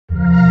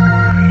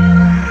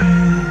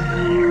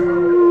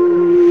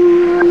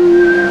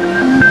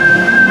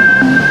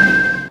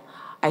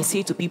I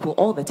say to people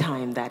all the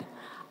time that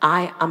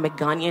I am a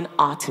Ghanaian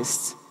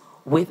artist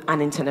with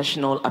an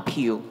international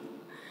appeal.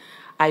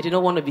 I do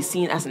not want to be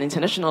seen as an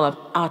international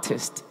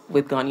artist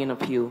with Ghanaian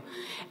appeal.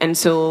 And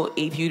so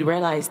if you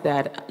realize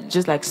that,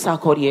 just like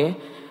Sarkodie,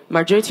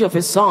 majority of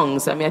his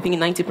songs, I think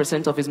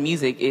 90% of his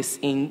music is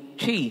in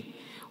Twi,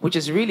 which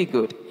is really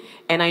good.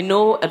 And I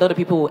know a lot of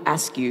people will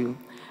ask you,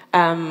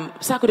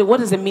 Sarkodie, what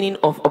is the meaning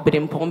of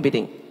Obedempom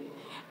bidding?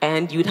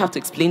 And you'd have to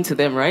explain to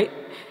them, right?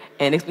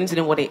 And explain to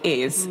them what it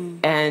is.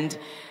 And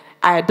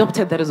I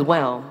adopted that as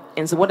well.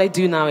 And so what I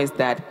do now is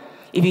that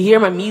if you hear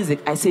my music,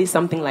 I say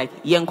something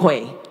like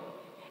Yenkwe.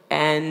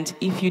 And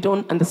if you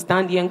don't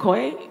understand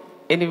Yenkwe,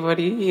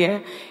 anybody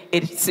here,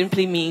 it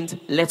simply means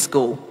let's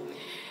go.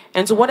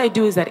 And so what I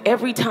do is that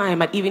every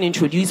time I even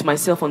introduce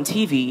myself on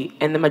TV,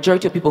 and the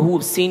majority of people who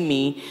have seen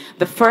me,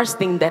 the first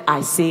thing that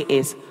I say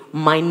is,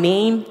 my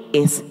name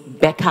is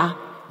Becca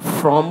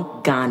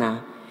from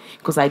Ghana.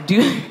 Because I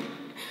do,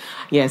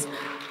 yes,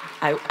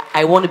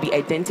 I want to be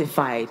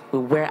identified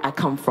with where I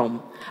come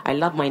from. I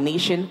love my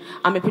nation.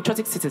 I'm a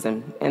patriotic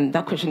citizen, and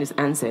that question is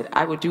answered.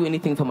 I will do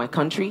anything for my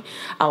country.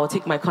 I will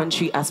take my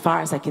country as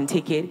far as I can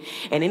take it,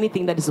 and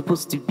anything that is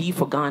supposed to be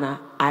for Ghana,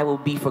 I will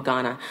be for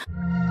Ghana.